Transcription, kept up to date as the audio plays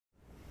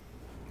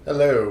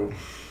Hello,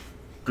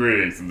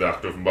 Greetings,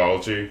 Doctor from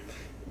Biology.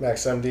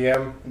 Max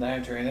MDM. And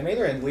I'm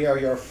Animator, and we are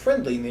your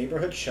friendly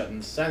neighborhood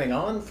shuttons, signing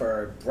on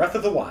for Breath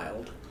of the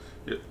Wild.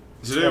 Yeah.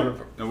 Today,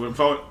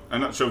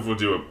 I'm not sure if we'll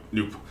do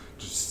a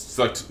just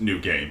select new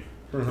game.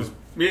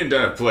 Me and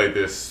Dan have played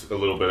this a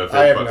little bit of it,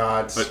 I have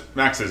not. But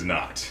Max has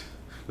not.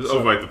 Let's So-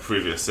 overwrite the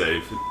previous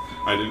save.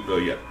 I didn't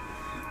really get.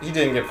 He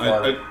didn't get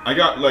far. I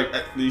got like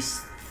at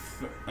least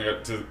I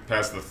got to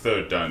past the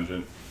third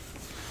dungeon.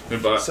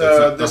 But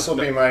So this will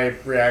be my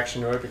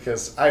reaction to it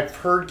because I've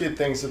heard good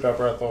things about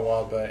Breath of the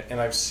Wild,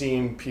 and I've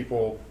seen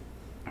people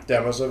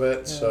demos of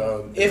it.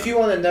 So If you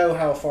want to know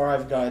how far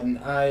I've gotten,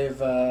 I've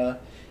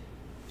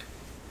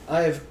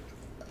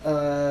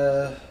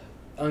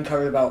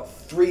uncovered about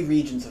 3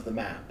 regions of the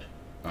map.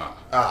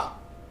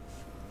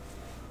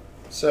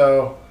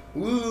 So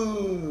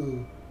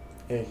woo,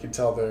 and you can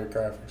tell the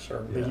graphics are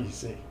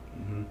amazing.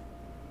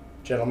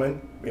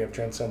 Gentlemen, we have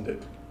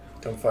transcended.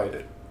 Don't fight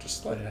it.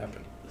 Just let it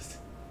happen.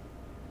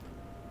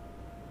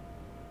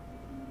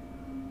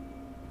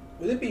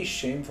 Would it be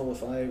shameful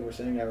if I were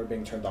saying I were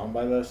being turned on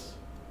by this?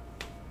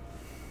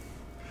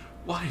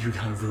 Why you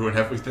gotta ruin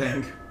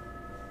everything?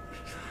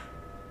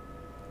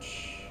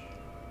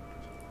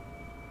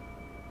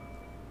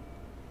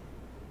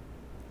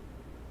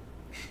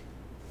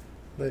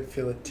 They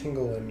feel a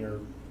tingle in your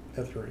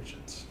nether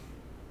regions.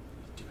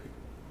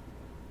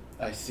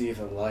 I see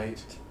the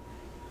light.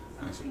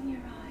 Open your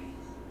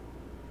eyes.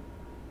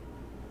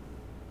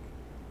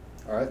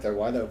 Alright, they're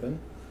wide open.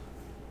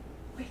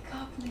 Wake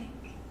up, Link.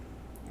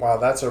 Wow,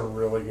 that's a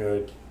really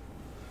good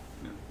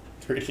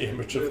 3D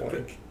image of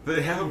Link.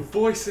 They have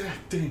voice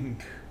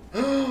acting.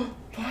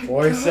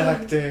 Voice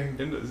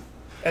acting.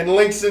 And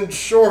Link's in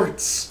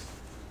shorts.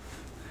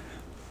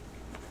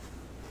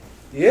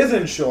 He is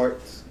in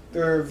shorts.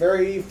 They're a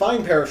very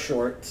fine pair of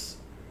shorts.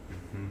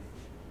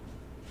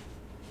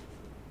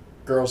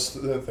 Girls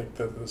think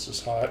that this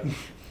is hot.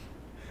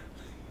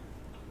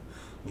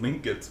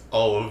 Link gets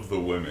all of the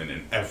women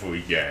in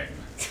every game.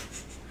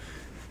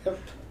 Yep.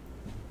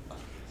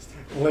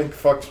 Link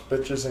fucks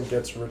bitches and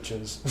gets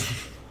riches.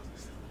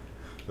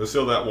 There's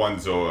still that one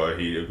Zora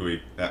he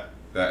agreed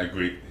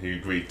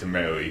to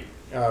marry.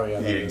 Oh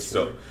yeah, He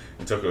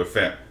took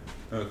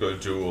a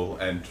jewel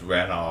and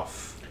ran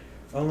off.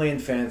 Only in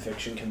fan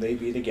fiction can they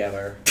be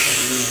together.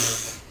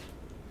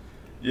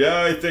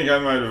 Yeah, I think I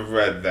might have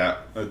read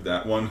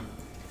that one.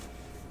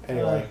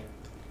 Anyway,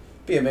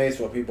 Be amazed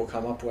what people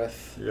come up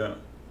with. Yeah.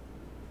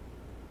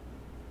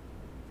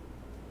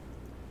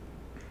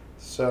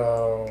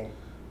 so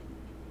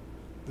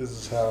this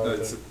is how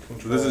It's- the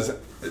control.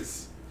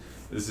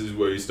 This is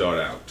where you start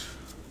out.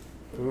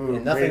 Ooh,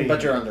 And nothing pretty.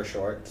 but your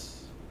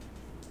undershorts.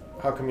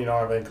 How come you don't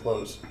have any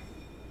clothes?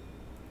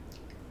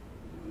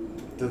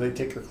 Did they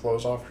take your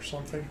clothes off or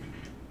something?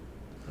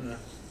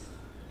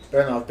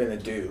 Better not have been a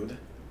dude.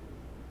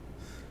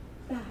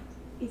 That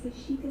is a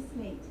Sheikah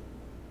slate.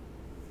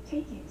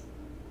 Take it.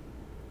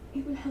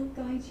 It will help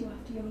guide you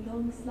after your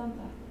long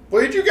slumber.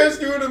 What did you guys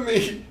do to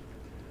me?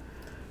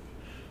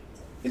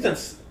 You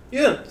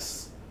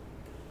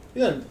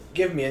didn't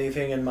give me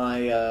anything in my,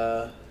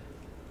 You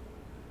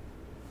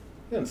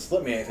didn't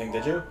slip me anything,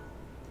 did you?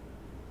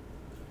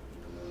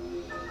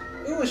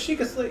 Ooh, a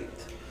Sheikah slate.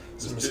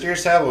 It's a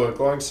mysterious tablet with a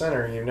glowing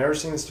center. You've never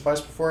seen this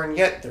device before, and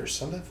yet there's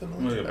something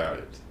familiar about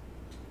it.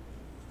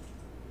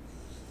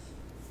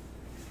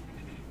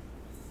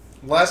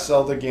 Last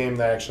Zelda game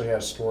that actually had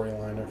a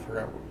storyline, I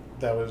forgot.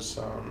 That was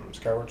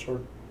Skyward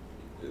Sword?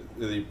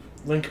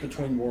 Link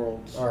Between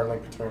Worlds. Or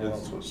Link Between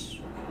Worlds was...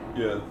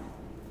 Yeah.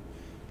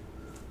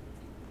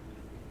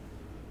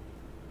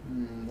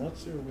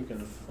 Let's see what we can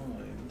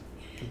find.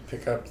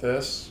 Pick up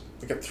this.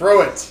 We can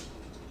throw it!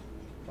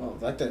 Oh,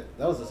 that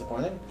was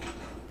disappointing.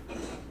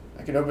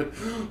 I can open...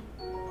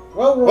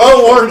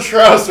 Well-worn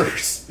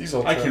trousers! These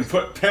old I can trousers.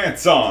 put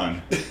pants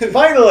on.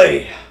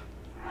 Finally!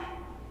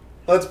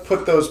 Let's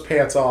put those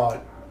pants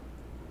on.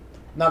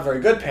 Not very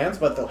good pants,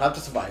 but they'll have to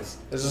suffice.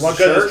 Is this What a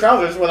good shirt? is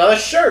trousers without a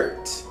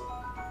shirt?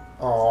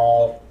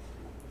 Aww.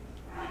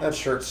 That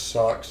shirt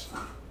sucks.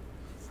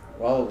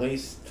 Well, at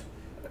least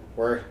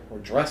we're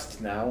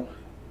dressed now.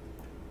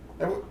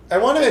 I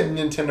want a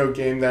Nintendo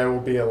game that will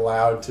be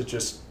allowed to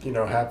just,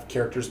 have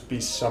characters be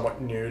somewhat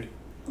nude.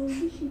 Hold the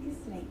Sheikah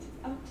slate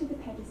up to the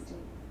pedestal.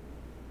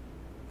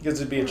 Because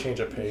it'd be a change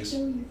of I'll pace. show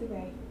you the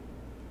way.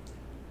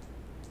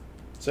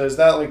 So is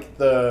that like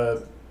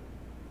the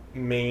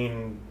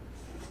main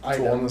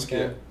tool in this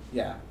game?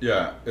 Yeah.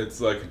 Yeah, it's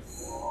like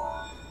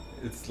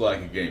a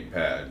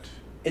gamepad.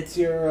 It's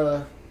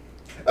your,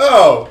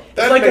 Oh,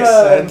 that it's like makes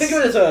sense. think of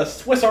it as a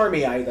Swiss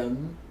Army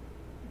item.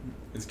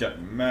 It's got a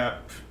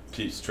map,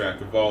 keeps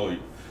track of all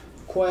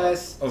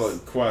Quests.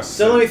 quests.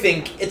 So let me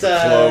think. It's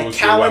a Clothes, your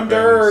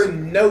calendar,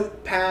 weapons.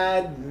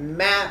 notepad,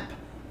 map.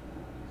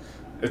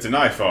 It's an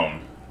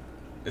iPhone.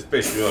 It's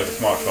basically like a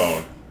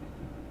smartphone.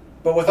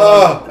 But with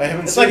I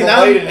haven't it's seen like the an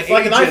light in it's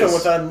like an ages. iPhone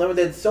with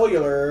unlimited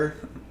cellular.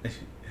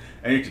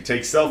 And you can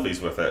take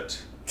selfies with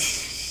it.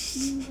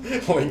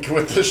 Link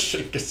with the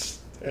shake.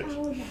 Our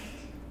light.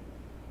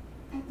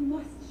 That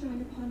must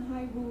sunshine upon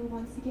Hyrule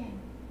once again.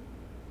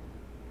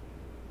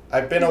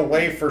 I've been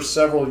away for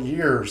several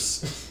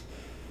years.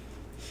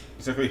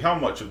 Exactly how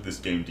much of this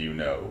game do you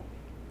know?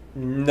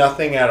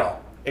 Nothing at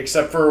all.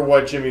 Except for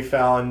what Jimmy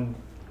Fallon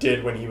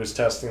did when he was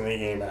testing the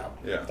game out.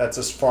 Yeah. That's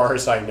as far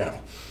as I know.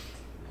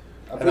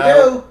 Up And we I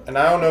go.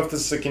 don't know if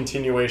this is a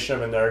continuation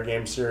of another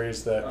game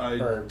series that... I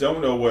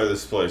don't know where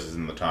this places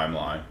in the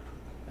timeline.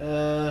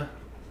 I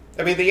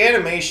mean, the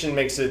animation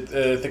makes it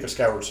think of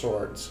Skyward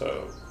Sword,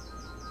 so...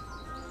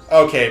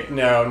 Okay,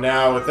 no,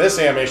 now with this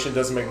animation, it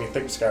doesn't make me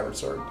think of Skyward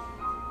Sword.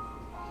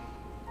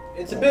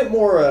 It's a bit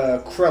more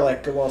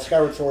acrylic, while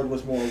Skyward Sword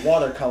was more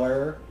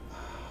watercolor.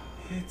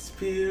 It's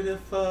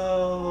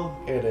beautiful.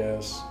 It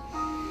is.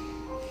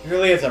 It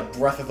really is a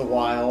Breath of the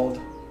Wild.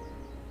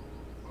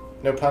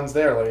 No puns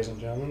there, ladies and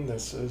gentlemen.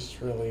 This is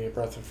really a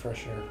breath of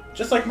fresh air.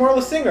 Just like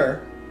Marla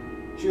Singer.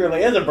 She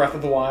really is a Breath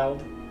of the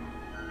Wild.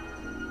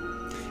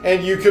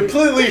 And you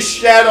completely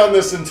shat on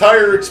this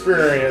entire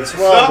experience.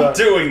 Well Stop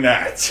done. doing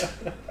that!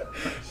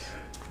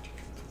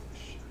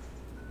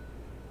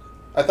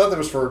 I thought that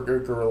was for a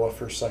good gorilla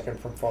for a second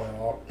from far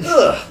out.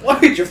 Ugh, why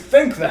did you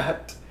think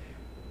that?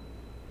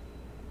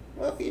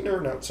 Well, you never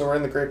know. So we're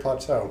in the Great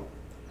Plateau.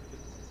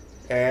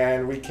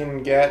 And we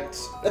can get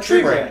A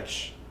tree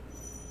branch.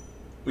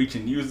 We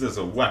can use this as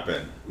a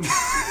weapon.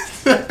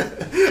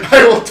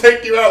 I will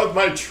take you out with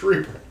my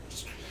tree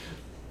branch.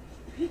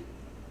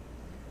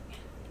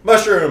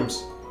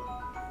 Mushrooms.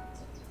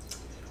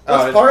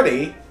 Let's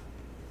party.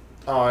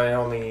 Oh, it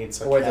only eats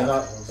like Wait,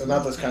 half they're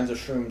not those kinds of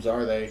shrooms,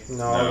 are they?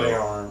 No, they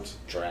aren't.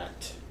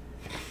 Drat.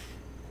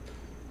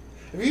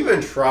 Have you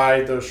even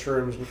tried those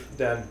shrooms,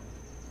 Dan?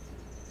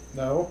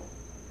 No.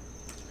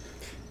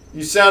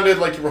 You sounded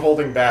like you were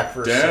holding back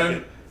for a Dan?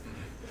 second.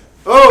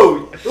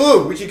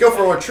 Oh, we could go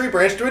from a tree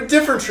branch to a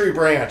different tree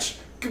branch.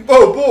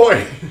 Oh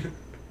boy,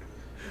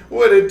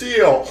 what a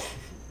deal!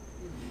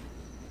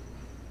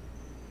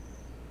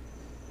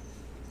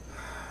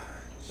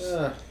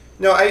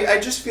 No, I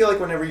just feel like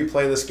whenever you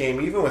play this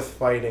game, even with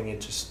fighting,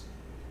 it just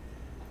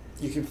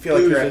you can feel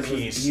like you're at Oozes with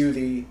peace.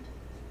 beauty.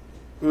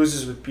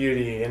 Oozes with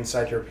beauty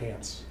inside your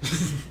pants.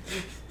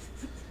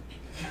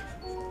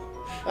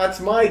 That's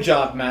my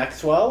job,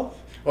 Maxwell.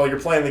 Well, you're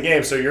playing the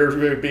game, so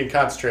you're being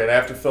concentrated. I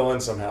have to fill in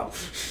somehow.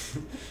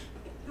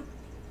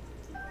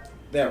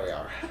 There we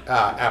are.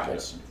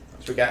 Apples.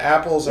 So we got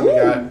apples and we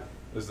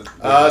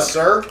got...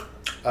 sir?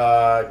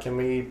 Can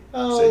we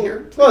sit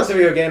here? Well, it's a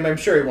video game. I'm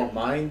sure he won't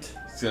mind.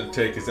 He's gonna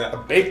take his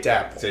Baked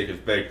apple. take his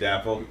baked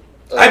apple.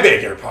 I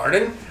beg your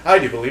pardon. I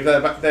do believe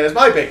that is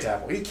my baked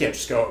apple. You can't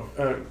just go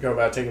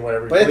about taking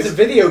whatever you But it's a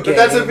video game.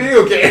 But that's a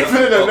video game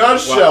in a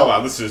nutshell.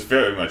 Wow, this is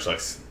very much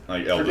like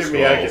Elder Forgive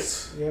me, I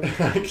Scrolls.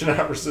 I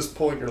cannot resist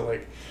pulling your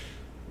leg.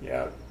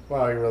 Yeah,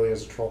 wow, he really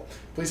is a troll.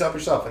 Please help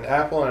yourself. An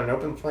apple and an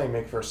open flame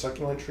make for a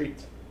succulent treat.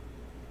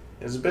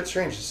 It is a bit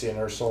strange to see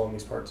another soul in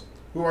these parts.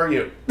 Who are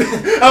you?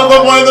 I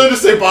love one of them to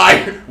say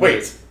bye.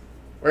 Wait,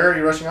 where are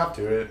you rushing off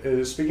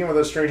to? Speaking with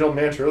a strange old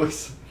man, truly.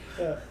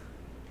 Yeah.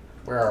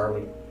 Where are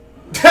we?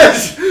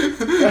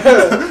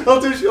 Oh,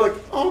 dude, she's like,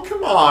 oh,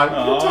 come on.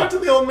 You talk to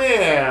the old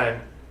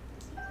man.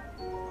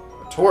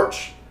 A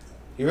torch.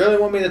 You really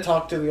want me to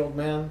talk to the old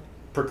man?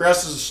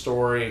 Progresses the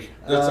story.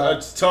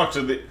 Let's talk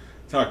to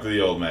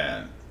the old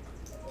man.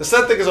 The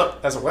set thing is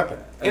as a weapon.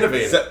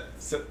 Innovative.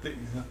 Set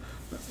things up.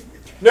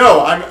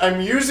 No, I'm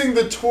using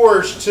the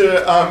torch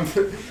to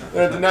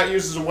not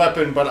use as a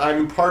weapon, but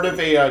I'm part of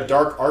a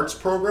dark arts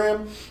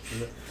program.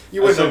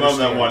 You I wouldn't still love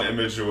that understand. one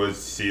image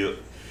was he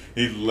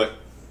lit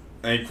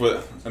and he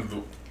quit and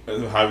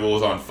the Hyrule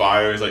was on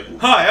fire. He's like,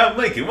 "Hi, I'm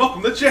Lincoln.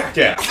 Welcome to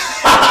Jackass."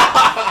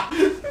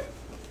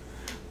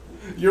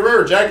 You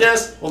remember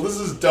Jackass? Well, this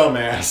is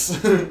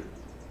Dumbass.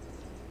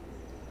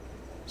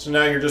 So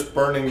now you're just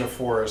burning the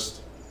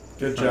forest.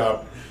 Good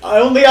job.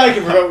 Only I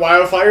can prevent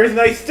wildfires, and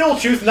I still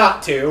choose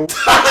not to.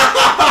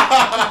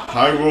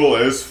 Hyrule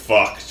is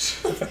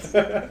fucked.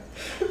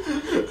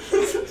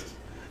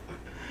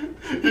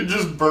 You're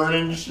just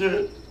burning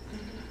shit.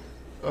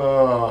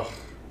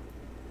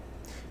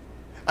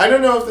 I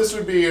don't know if this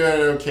would be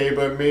okay,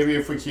 but maybe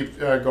if we keep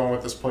going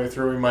with this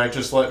playthrough, we might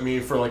just let me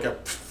for like a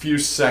few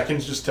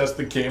seconds just test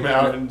the game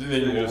out and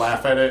then we'll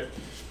laugh at it.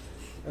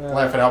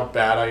 Laugh at how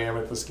bad I am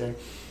at this game.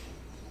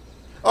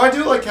 Oh, I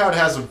do like how it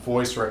has a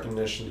voice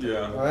recognition.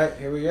 Yeah. Alright,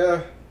 here we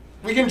go.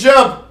 We can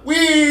jump!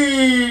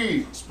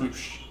 Whee!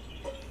 Sploosh.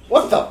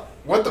 What the?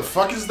 What the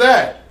fuck is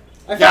that?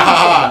 I Yeah,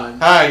 found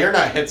someone. hi, you're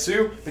not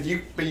Hitsu,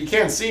 but you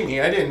can't see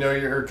me. I didn't know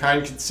your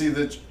kind could see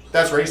the...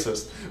 That's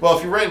racist. Well,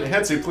 if you're right in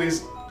Hitsu,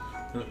 please...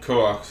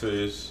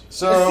 Coaxes.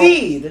 So... A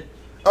seed!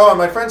 Oh, and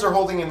my friends are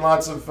hiding in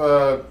lots of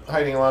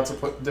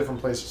different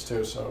places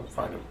too, so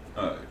find them.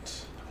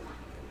 Alright.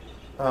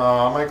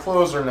 My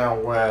clothes are now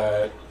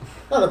wet.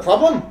 Not a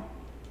problem.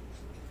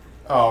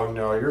 Oh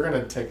no, you're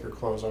gonna take your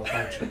clothes off,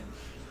 aren't you?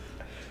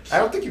 I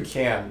don't think you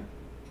can.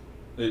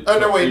 Oh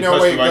no, wait, go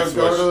to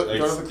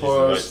the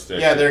clothes.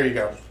 Yeah, there you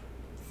go.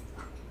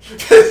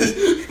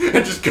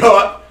 And just go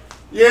up.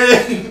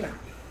 Yay!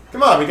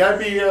 Come on, we gotta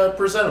be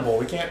presentable.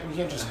 We can't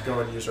just go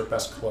and use our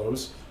best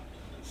clothes.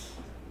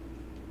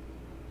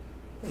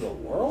 In the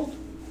world?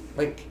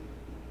 Like,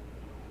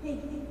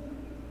 Link,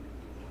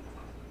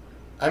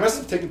 I must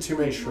have taken too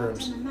many it's marked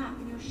shrooms. on the map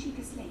in your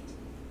Sheikah slate.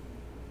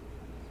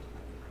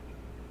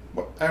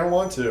 What? I don't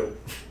want to.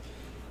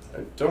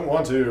 I don't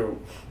want to.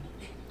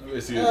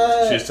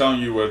 She's telling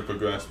you where to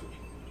progress.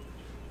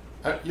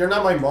 You're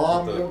not my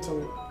mom. You don't tell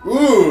me.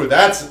 Ooh,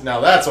 that's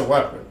a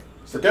weapon.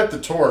 Forget the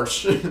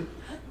torch.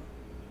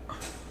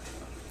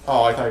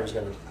 Oh, I thought he was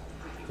gonna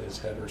hit his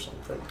head or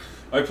something.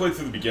 I played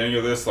through the beginning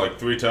of this like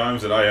 3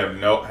 times, and I had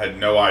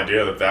no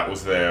idea that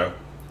was there.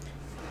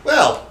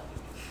 Well,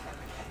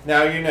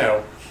 now you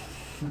know.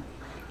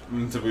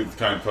 To be the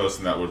kind of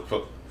person that would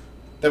put.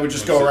 That would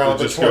just go around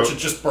with the torch and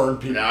just burn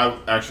people. Yeah,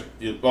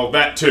 actually, well,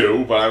 that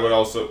too, but I would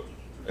also.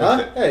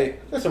 Huh? Hey,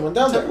 there's someone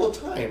down there. Temple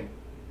of Time.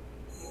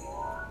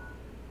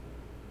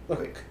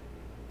 Look.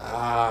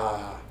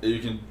 Ah. You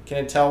can.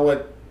 Can it tell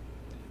what?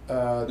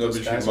 No, Those but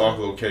you can guys mark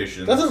are?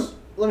 locations. Doesn't.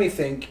 Let me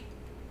think.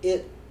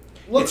 It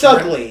looks It's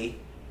ugly.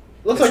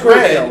 Looks It's like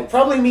red. roadkill.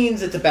 Probably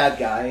means it's a bad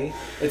guy.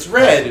 It's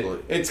red. Possibly.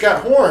 It's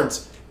got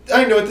horns.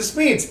 I know what this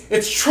means.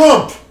 It's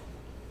Trump.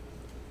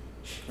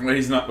 Well,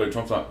 he's not. Wait,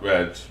 Trump's not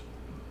red.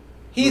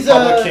 He's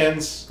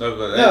Republicans. No,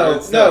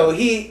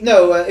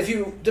 but if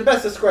you to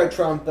best describe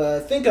Trump,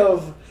 think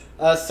of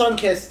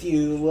sun-kissed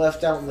you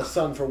left out in the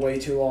sun for way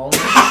too long.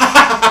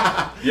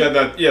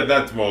 Yeah,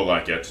 that's more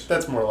like it.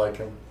 That's more like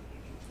him.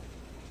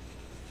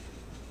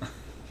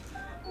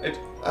 It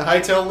A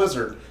high-tailed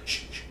lizard.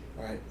 Shh, shh.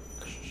 All right,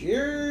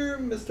 here,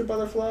 Mr.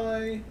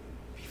 Butterfly. Be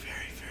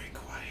very, very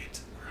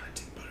quiet. We're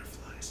hunting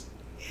butterflies.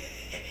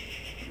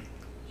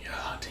 You're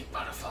hunting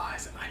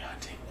butterflies, and I'm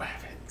hunting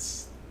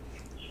rabbits.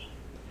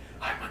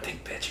 I'm hunting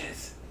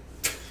bitches.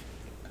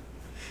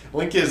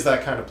 Link is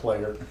that kind of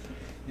player.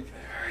 There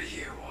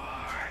you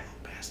are,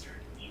 Bastard.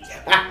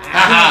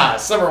 Haha!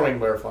 Summerwing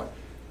butterfly.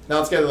 Now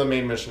let's get to the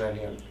main mission at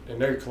hand. And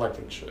now you're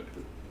collecting shit.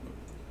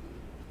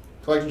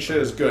 Collecting shit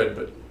is good,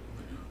 but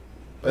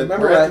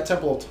Remember we're at that- the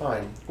Temple of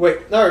Time.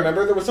 Wait, no,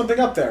 remember there was something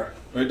up there.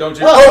 Wait, don't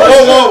you?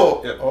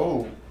 Oh! Yep.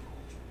 Oh.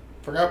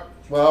 Forgot.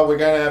 Well, we're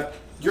gonna have.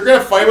 You're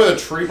gonna fight with a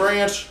tree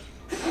branch?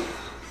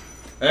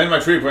 And my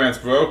tree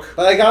branch broke.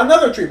 But I got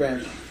another tree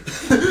branch.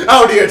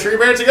 Oh, do you got a tree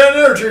branch? I got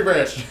another tree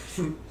branch.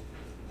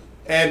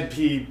 And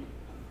he.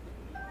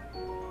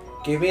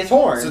 Gave me his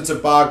horn. So it's a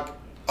bog.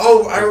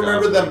 Oh, I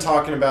remember Boggoblin. them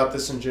talking about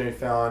this in Jimmy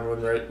Fallon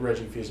when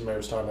Reggie Fils-Aimé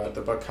was talking about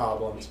the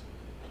bogoblins.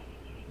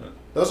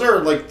 Those are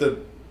like the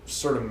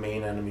sort of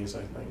main enemies,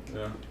 I think.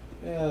 Yeah.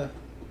 Yeah,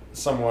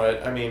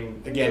 Somewhat. I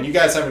mean, again, you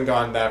guys haven't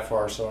gone that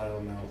far, so I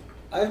don't know.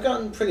 I've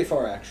gotten pretty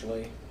far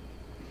actually.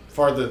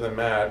 Farther than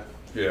that.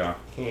 Yeah.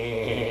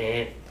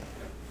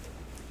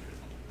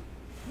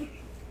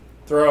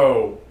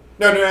 Throw.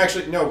 No,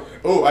 actually, no.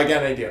 Oh, I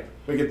got an idea.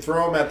 We could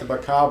throw them at the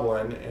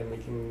bogoblin, and we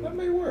can. That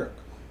may work.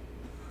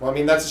 Well, I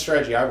mean, that's a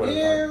strategy I would have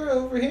Here,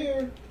 over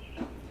here.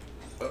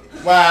 done.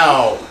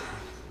 Wow.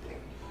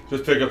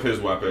 Just pick up his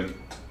weapon.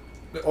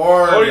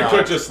 Or you not.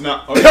 could just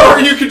not. Or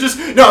you could just.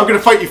 No, I'm gonna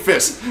fight you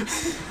fist.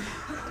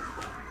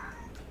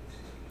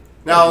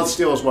 Now let's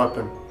steal his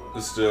weapon.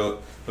 Steal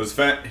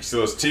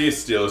his teeth,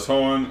 steal his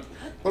horn.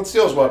 Let's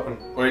steal his weapon.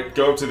 Wait,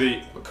 go up to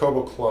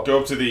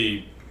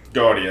the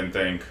guardian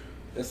thing.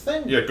 This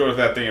thing? Yeah, go to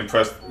that thing and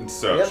press and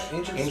search. Yep,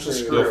 ancient Ancient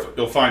screw. screw.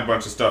 You'll find a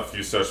bunch of stuff if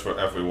you search for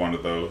every one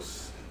of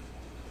those.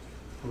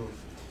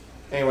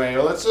 Anyway,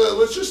 let's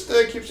just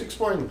keep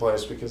exploring the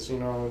place because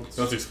it's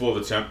Let's explore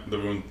the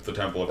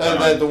temple of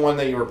time. the one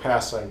that you were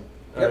passing.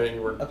 Yep,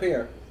 You were up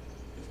here.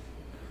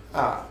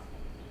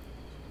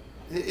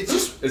 It's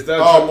just Is that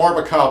more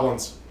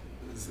bokoblins.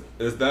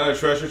 is that a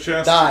treasure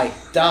chest? Die,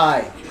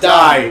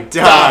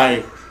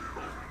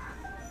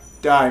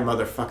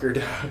 Motherfucker,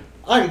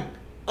 die.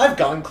 I've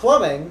gone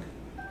clubbing.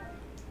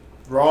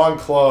 Wrong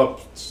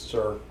club,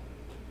 sir.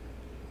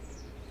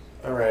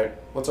 All right,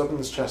 let's open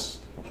this chest.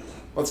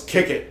 Let's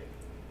kick it.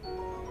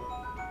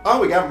 Oh,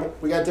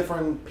 we got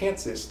different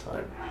pants this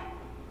time.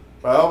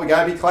 Well, we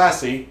gotta be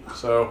classy,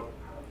 so.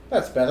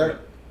 That's better.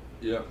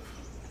 Yep.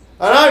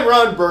 And I'm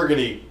Ron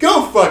Burgundy.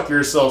 Go fuck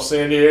yourself,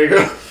 San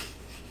Diego.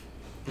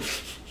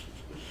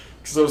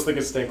 Because I was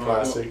thinking stay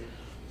classy.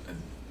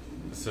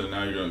 So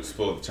now you're gonna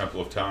explore the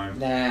temple of time.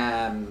 Nah,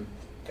 I'm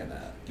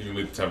gonna. You can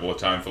leave the temple of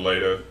time for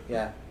later.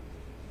 Yeah.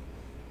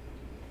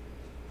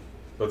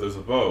 But there's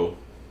a bow.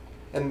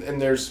 And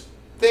there's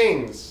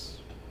things.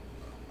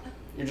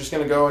 You're just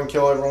gonna go and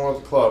kill everyone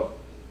with a club.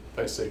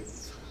 I see.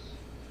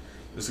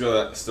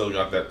 Still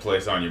got that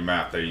place on your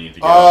map that you need to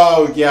go.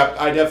 Oh, yeah,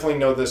 I definitely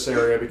know this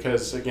area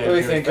because, again, What do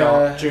you Jimmy think?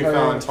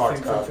 Fallon talked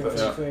about this.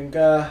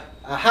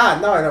 Aha!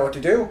 Now I know what to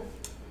do.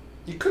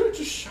 You could have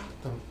just shot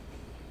them.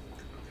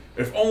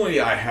 If only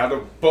I had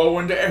a bow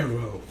and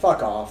arrow.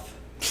 Fuck off.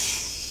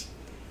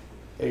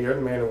 Hey, you're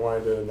the man who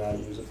wanted to not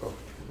use a bow.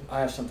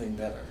 I have something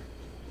better.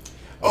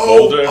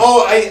 Boulder.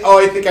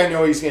 I think I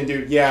know what he's gonna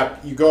do. Yeah,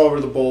 you go over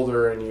the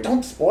boulder and you.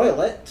 Don't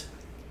spoil it.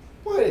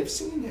 What? I've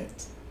seen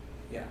it.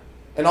 Yeah.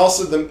 And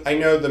also, I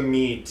know the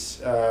meat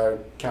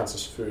counts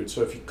as food,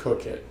 so if you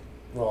cook it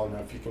well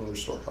enough, you can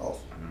restore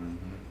health.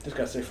 Just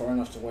gotta stay far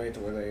enough away to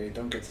where they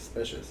don't get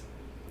suspicious.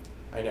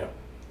 I know.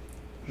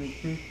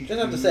 Just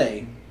have to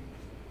say,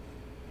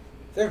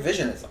 their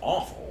vision is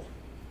awful.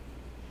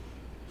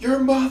 Your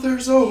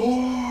mother's a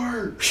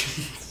whore!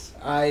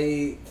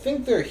 I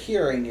think their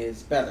hearing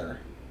is better.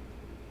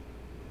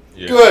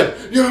 Yeah.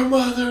 Good! Your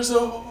mother's a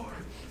whore!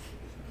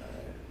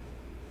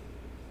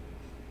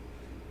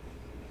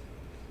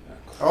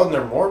 Oh, and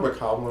there's more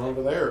bokoblin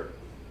over there.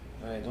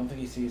 I don't think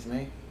he sees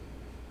me.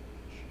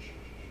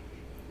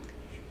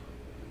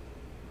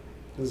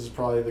 This is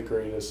probably the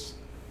greatest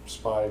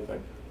spy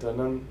thing.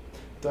 Dun-dun,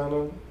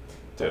 dun-dun.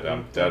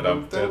 Da-dum,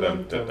 da-dum,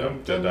 da-dum,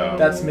 da-dum, da-dum.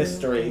 That's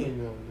mystery.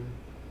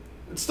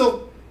 It's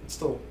still,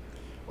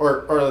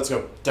 or let's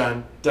go.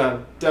 Dun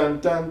dun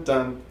dun dun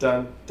dun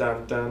dun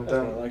dun dun That's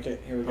more dun. like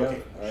it. Here we go.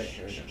 Okay. Alright,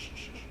 here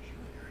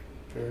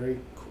we go.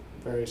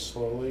 Very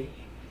slowly.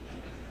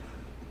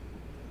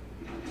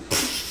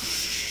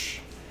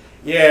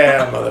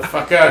 Yeah,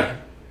 motherfucker.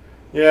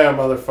 Yeah,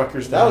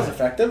 motherfuckers. That was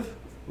effective.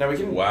 Now we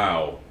can.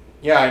 Wow.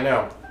 Yeah, I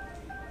know.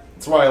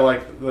 That's why I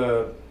like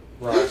the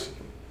rocks.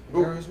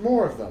 Ooh, There's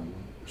more of them.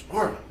 there's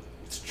more of them.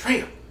 It's a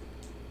trail.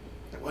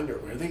 I wonder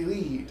where they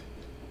lead.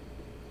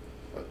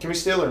 Can we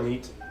steal their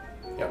meat?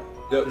 Yep.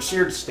 Yep.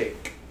 Seared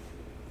steak.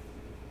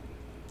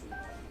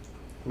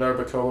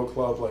 Another Bakoa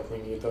club, like we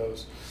need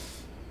those.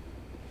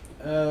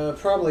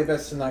 Probably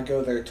best to not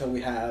go there till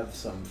we have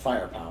some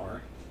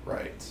firepower.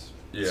 Right.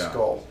 Yeah.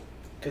 Skull.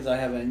 Because I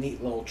have a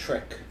neat little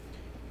trick.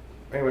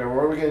 Anyway,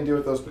 what are we going to do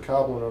with those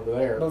bokoblin over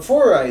there?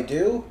 Before I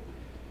do,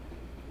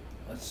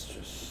 let's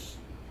just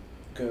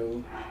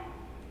go.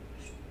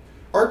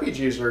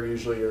 RPGs are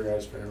usually your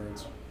guys'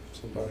 favorites.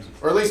 Sometimes.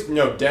 Or at least,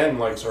 Den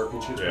likes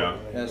RPGs. Yeah.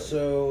 Yeah,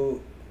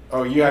 so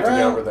Oh, you have to get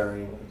Around- over there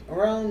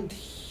anyway.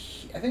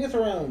 I think it's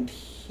around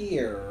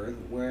here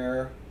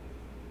where.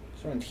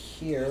 It's around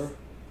here.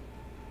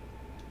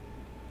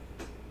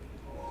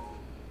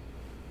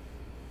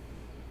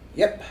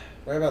 Yep,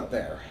 right about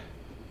there.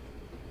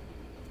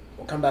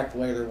 We'll come back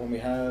later when we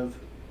have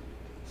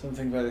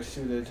something better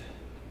suited.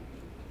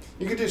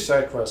 You could do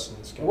side quests in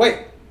this game. Wait!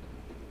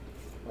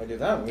 Why do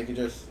that? We could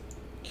just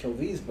kill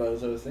these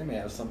bozos. They may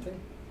have something.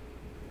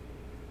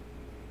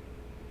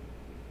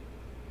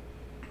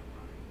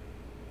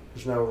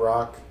 There's no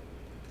rock.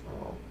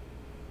 Oh.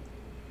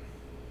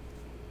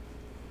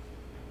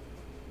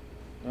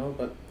 No,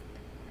 but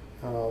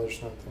Oh,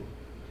 there's nothing.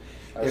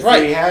 I was If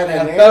right. we had I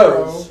an have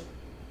arrow. bows.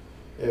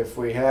 If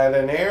we had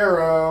an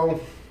arrow.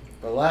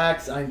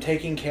 Relax. I'm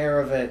taking care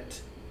of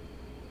it.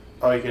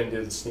 All you can do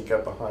is sneak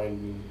up behind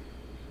and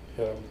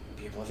hit him.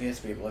 Be oblivious.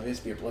 Be oblivious.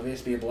 Be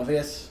oblivious. Be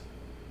oblivious.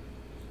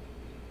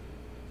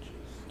 Just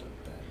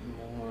a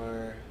bit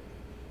more.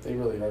 They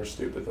really are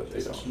stupid that they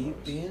Just don't. keep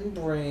notice. being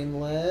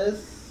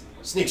brainless.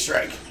 Sneak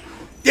strike.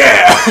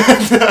 Yeah!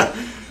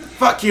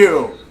 Fuck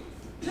you!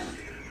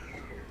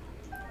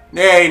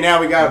 Yay, now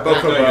we got a Now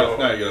you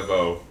bokobo. get a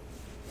bow.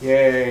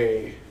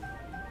 Yay.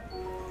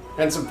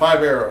 And some 5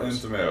 And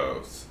arrows. some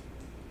arrows.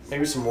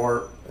 Maybe some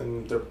more.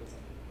 And they're...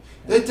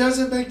 It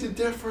doesn't make the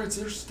difference.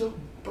 They're still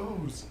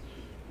bows.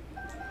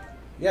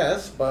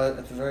 Yes, but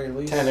at the very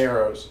least. 10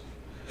 arrows.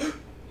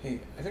 Hey,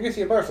 I think I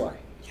see a butterfly.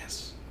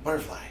 Yes.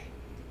 Butterfly.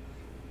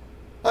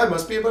 I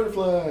must be a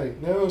butterfly.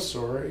 No,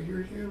 sorry.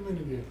 You're human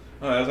again.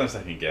 Oh, that was my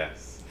second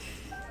guess.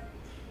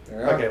 There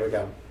we are. Okay, we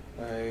got him.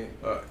 Alright.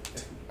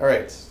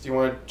 Alright. Do you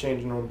want to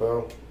change into a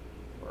bow?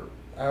 Or...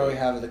 I already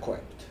have it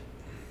equipped.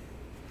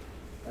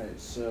 Alright,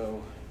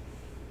 so.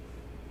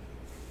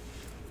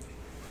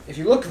 If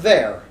you look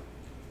there,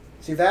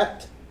 see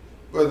that?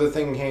 Or the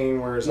thing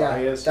hanging where his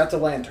eye is? That's a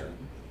lantern.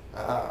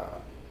 Ah.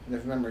 And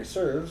if memory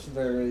serves,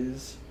 there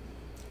is.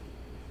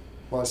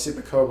 Well, I see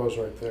the Bokobos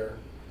right there.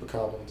 The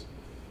goblins.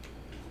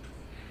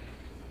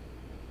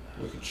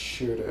 We could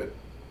shoot it.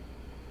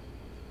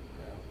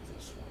 Yeah,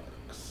 this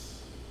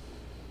works.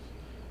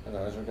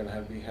 Otherwise, we're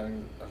gonna be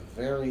having a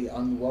very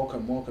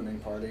welcoming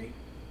party.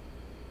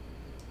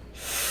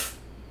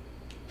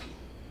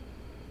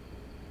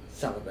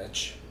 Son of a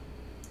bitch.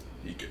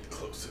 You get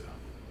closer.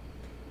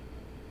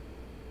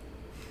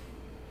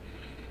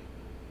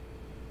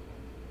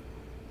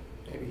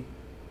 Maybe.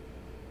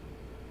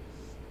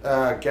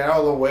 Get out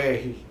of the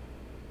way.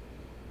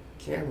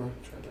 Camera.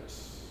 Try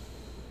this.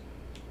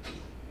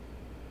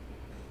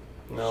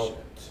 No, Shit.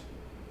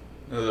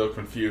 No, they're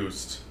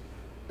confused.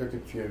 they're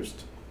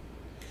confused.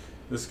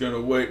 Just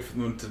gonna wait for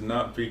them to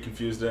not be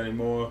confused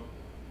anymore.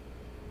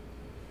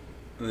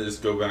 And then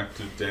just go back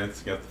to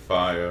dancing at the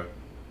fire.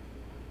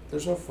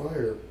 There's no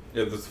fire.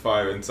 Yeah, there's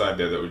fire inside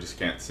there that we just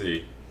can't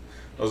see.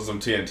 Those are some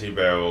TNT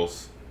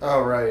barrels.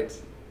 Oh, right.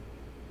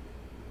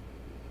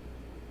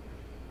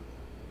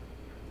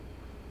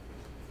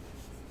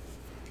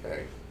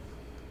 Okay.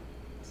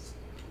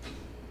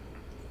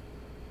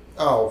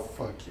 Oh,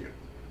 fuck you.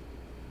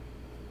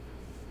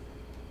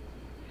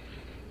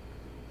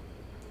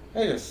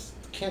 I just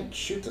can't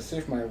shoot to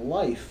save my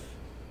life.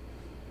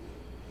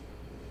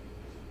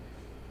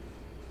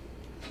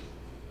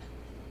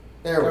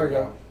 There we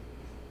go.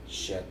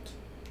 Shit.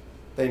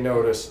 They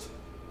noticed.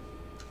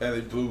 And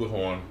they blew the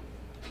horn.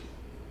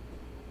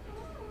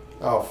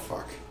 Oh,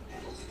 fuck.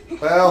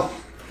 Well,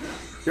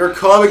 Your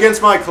club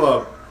against my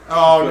club.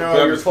 Oh no, Grab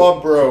your his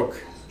club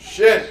broke.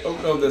 Shit. Oh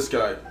no, this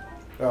guy.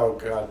 Oh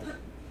god.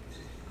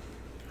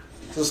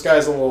 This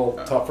guy's a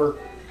little tougher.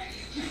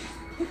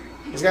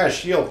 He's got a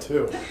shield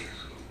too.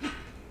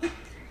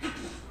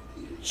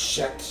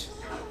 Shit.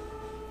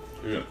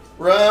 Yeah.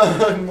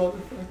 Run, motherfucker,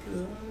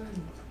 run.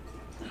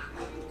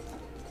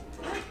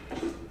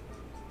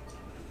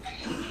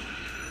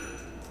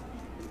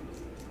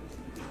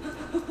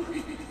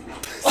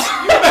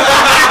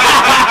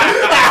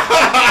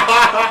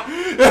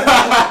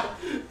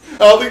 I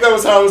don't think that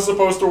was how it was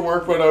supposed to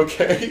work, but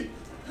okay.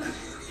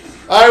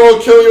 I will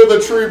kill you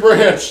with a tree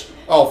branch.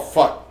 Oh,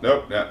 fuck.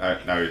 Nope,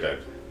 now you're dead.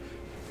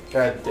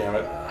 God damn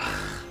it.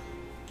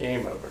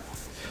 Game over.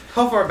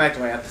 How far back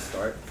do I have to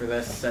start for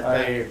this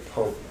setback? I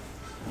hope.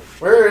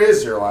 Where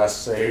is your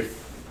last save?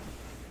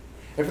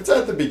 If it's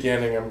at the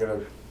beginning, I'm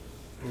gonna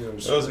That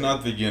was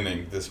not the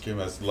beginning. This game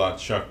has a lot of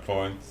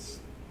checkpoints.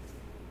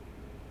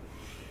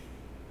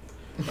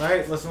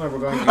 Alright, listen what we're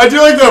going to I do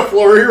like the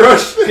flurry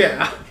rush.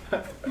 Yeah.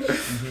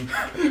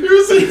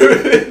 You see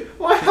it?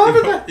 Why? How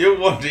did that? You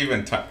won't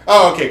even time.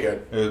 Oh, okay,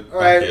 good.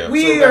 Alright,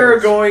 we So are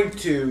that's- going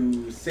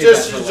to save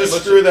Just that for later.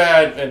 screw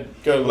that and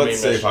go to the Let's main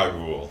save mission.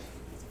 Hyrule.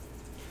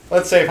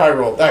 Let's save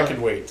Hyrule. That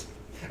can wait.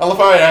 I love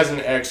how it has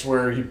an X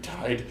where you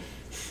died.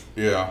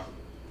 Yeah.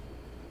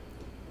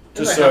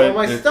 Just I so have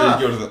all it, my It-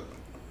 stuff. you go to the.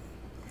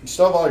 you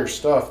still have all your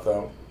stuff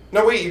though.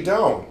 No, wait, you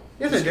don't.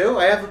 Yes, I do.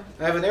 I have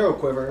an arrow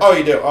quiver. Oh,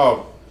 you do.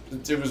 Oh,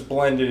 it was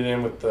blended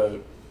in with the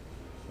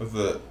With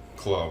the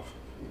club.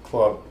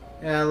 club.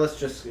 Yeah, let's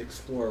just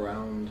explore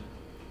around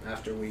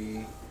after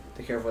we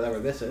take care of whatever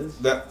this is.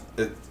 That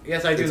it.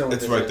 Yes, I do know what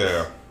It's this right is.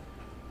 there.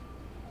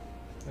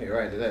 Oh, you're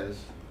right, it is.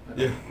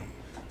 Yeah.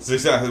 It's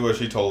exactly where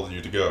she told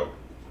you to go.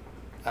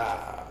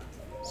 Ah.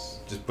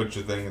 Just put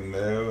your thing in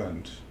there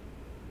and.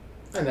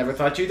 I never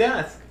thought you'd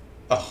ask.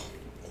 Oh.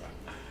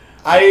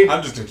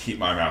 I'm just gonna keep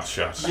my mouth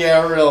shut.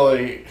 yeah,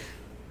 really.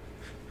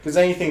 Because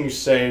anything you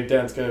say,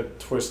 Dan's gonna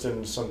twist it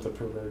into something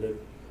perverted.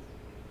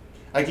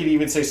 I could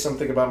even say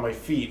something about my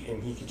feet,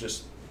 and he could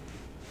just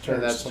Yeah,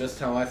 turn. that's just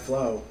how I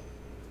flow.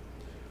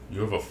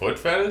 You have a foot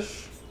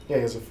fetish? Yeah,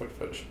 he has a foot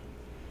fetish.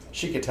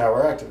 Sheikah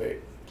Tower activate.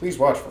 Please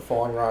watch for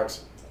falling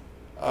rocks.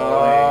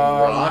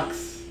 Falling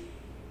rocks?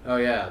 Oh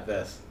yeah,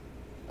 this.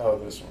 Oh,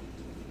 this one.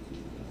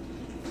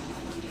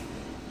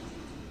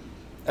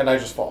 And I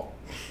just fall.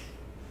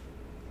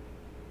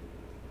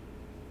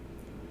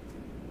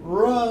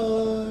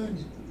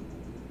 Run!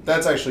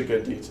 That's actually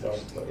good detail.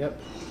 But Yep.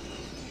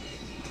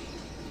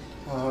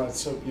 oh, it's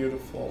so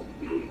beautiful.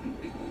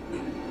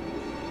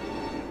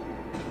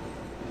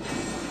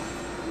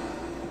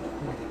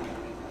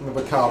 The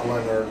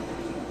Bokoblin are...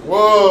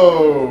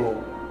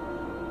 Whoa!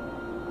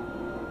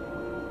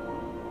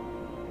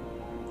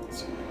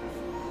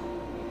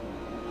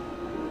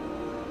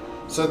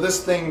 So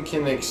this thing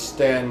can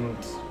extend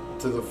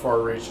to the far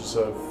reaches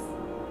of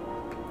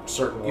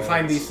certain You lands.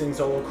 find these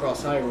things all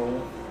across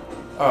Hyrule.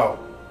 Oh.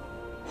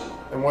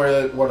 And what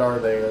are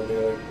they? Are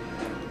they like...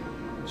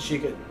 She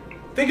could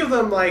think of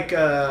them like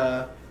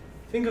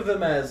think of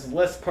them as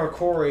less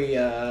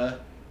parkoury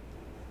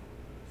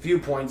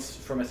viewpoints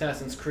from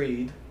Assassin's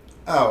Creed.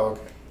 Oh,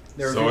 okay.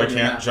 They're So I viewed in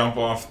can't that. jump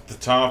off the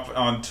top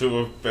onto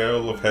a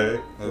bale of hay?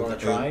 You want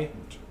to try?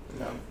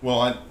 No. Well,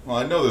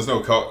 I know there's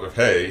no cart of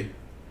hay.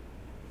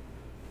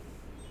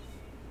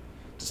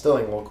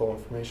 Distilling local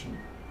information.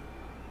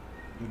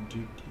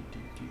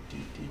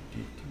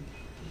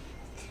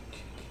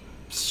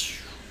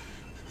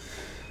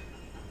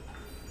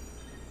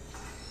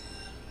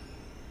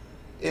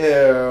 Ew,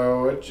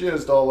 it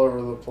jizzed all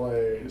over the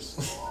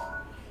place.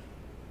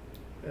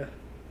 Yeah.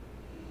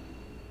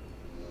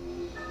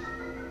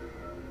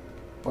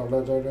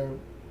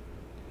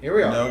 Here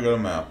we are. Now I got a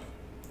map.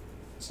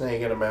 So now you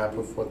get a map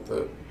of what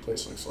the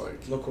place looks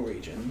like. Local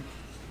region.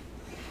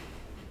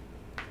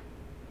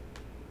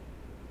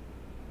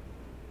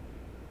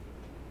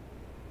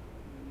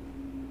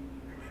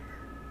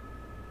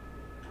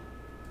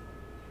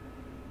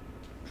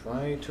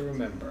 Try to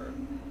remember.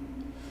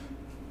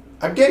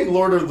 I'm getting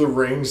Lord of the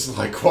Rings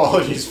like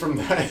qualities from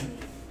that.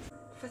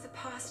 For the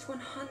past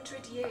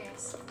 100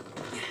 years.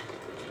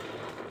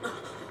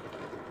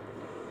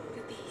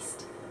 The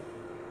beast.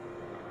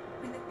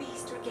 When the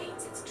beast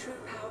regains its true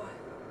power,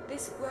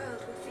 this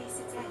world will face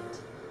its end.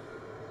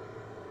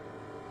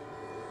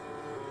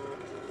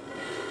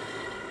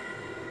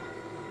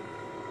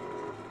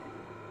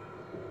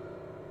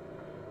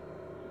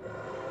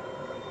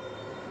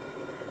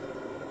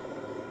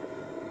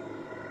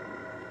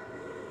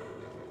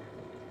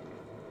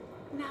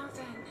 Now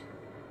then.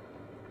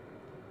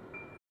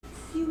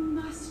 You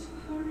must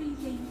hurry,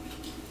 Link,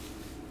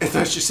 I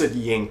thought you said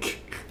yink.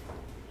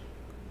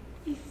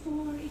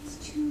 before it's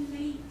too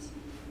late.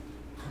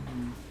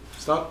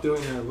 Stop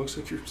doing that. It looks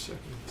like you're second.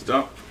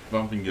 Stop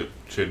bumping your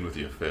chin with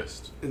your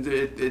fist.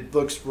 It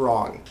looks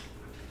wrong.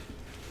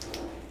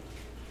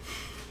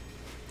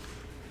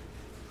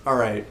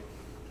 Alright.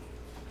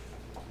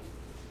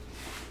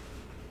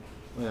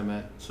 Wait a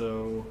minute.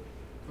 So,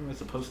 where am I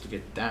supposed to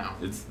get down?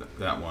 It's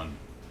that one.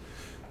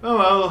 Oh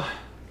well.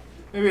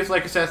 Maybe it's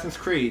like Assassin's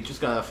Creed.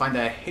 Just gotta find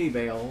that hay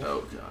bale.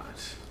 Oh god.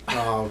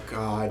 Oh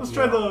god. Let's no.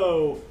 try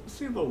the.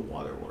 See if the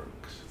water works.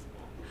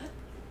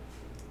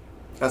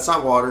 That's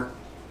not water.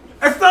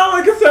 It's not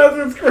like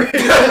Assassin's Creed.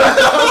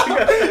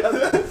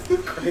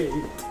 Assassin's Creed.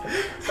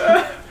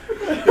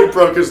 He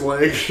broke his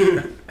leg. He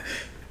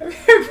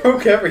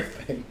broke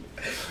everything,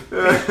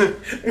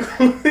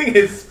 including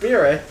his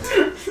spirit.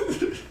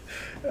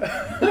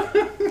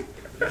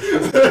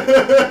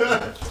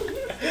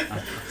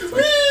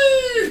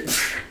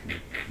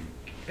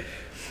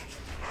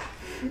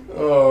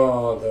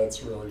 Oh,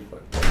 that's really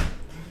funny.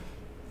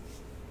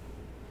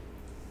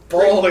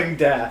 Brawling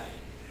death.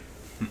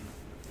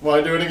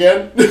 Want to do it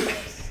again?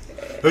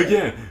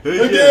 Again.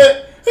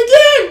 Again!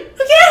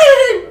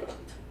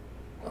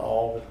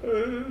 Oh.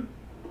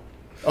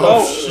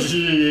 Oh,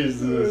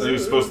 Jesus. So you're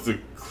supposed to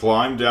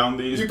climb down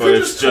these, You but could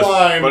it's just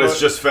climb, but it's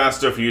just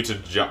faster for you to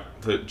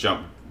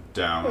jump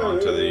down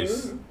onto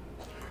these.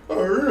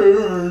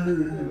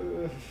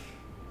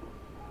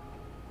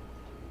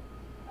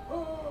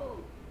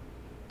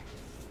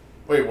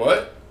 Wait,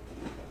 what?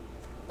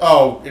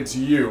 Oh, it's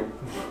you.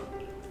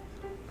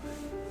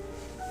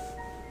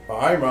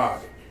 My.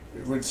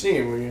 It would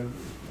seem we have...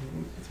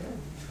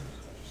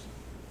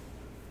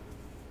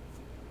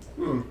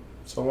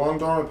 So long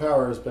dormant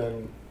power has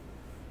been...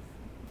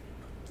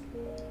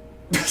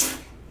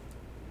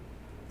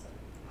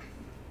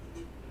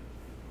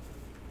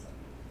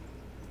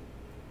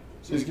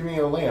 She's giving me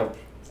a lamp.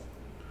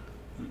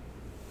 I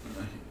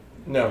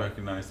No.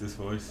 recognize this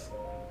voice.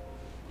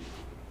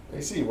 I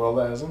see. Well,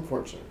 that is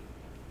unfortunate.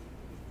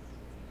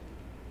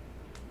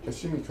 I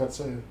assume he cuts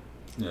in.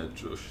 Yeah,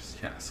 Josh's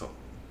castle.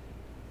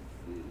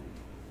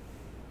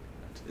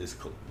 That is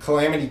cool.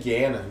 Calamity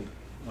Ganon.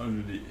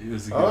 He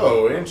was a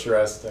Oh, good-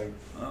 interesting.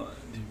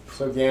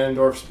 So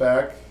Ganondorf's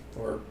back,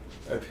 or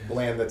a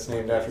land that's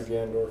named after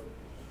Ganondorf.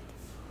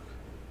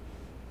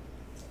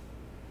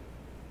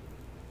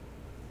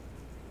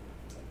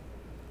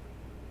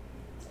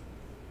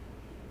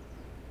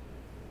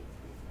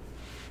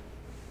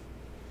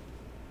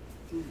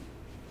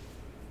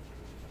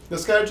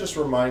 This guy just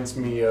reminds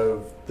me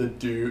of the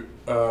dude,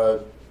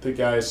 the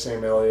guy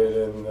Sam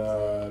Elliott in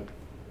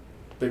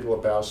Big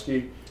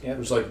Lebowski. Yep. It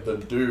was like the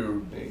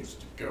dude needs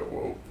to go.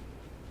 Whoa.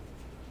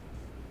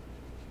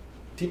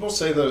 People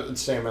say that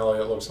Sam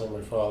Elliott looks like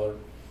my father.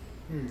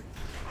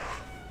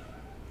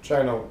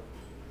 Trying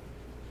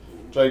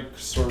to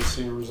sort of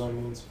see a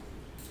resemblance.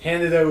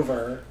 Hand it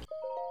over.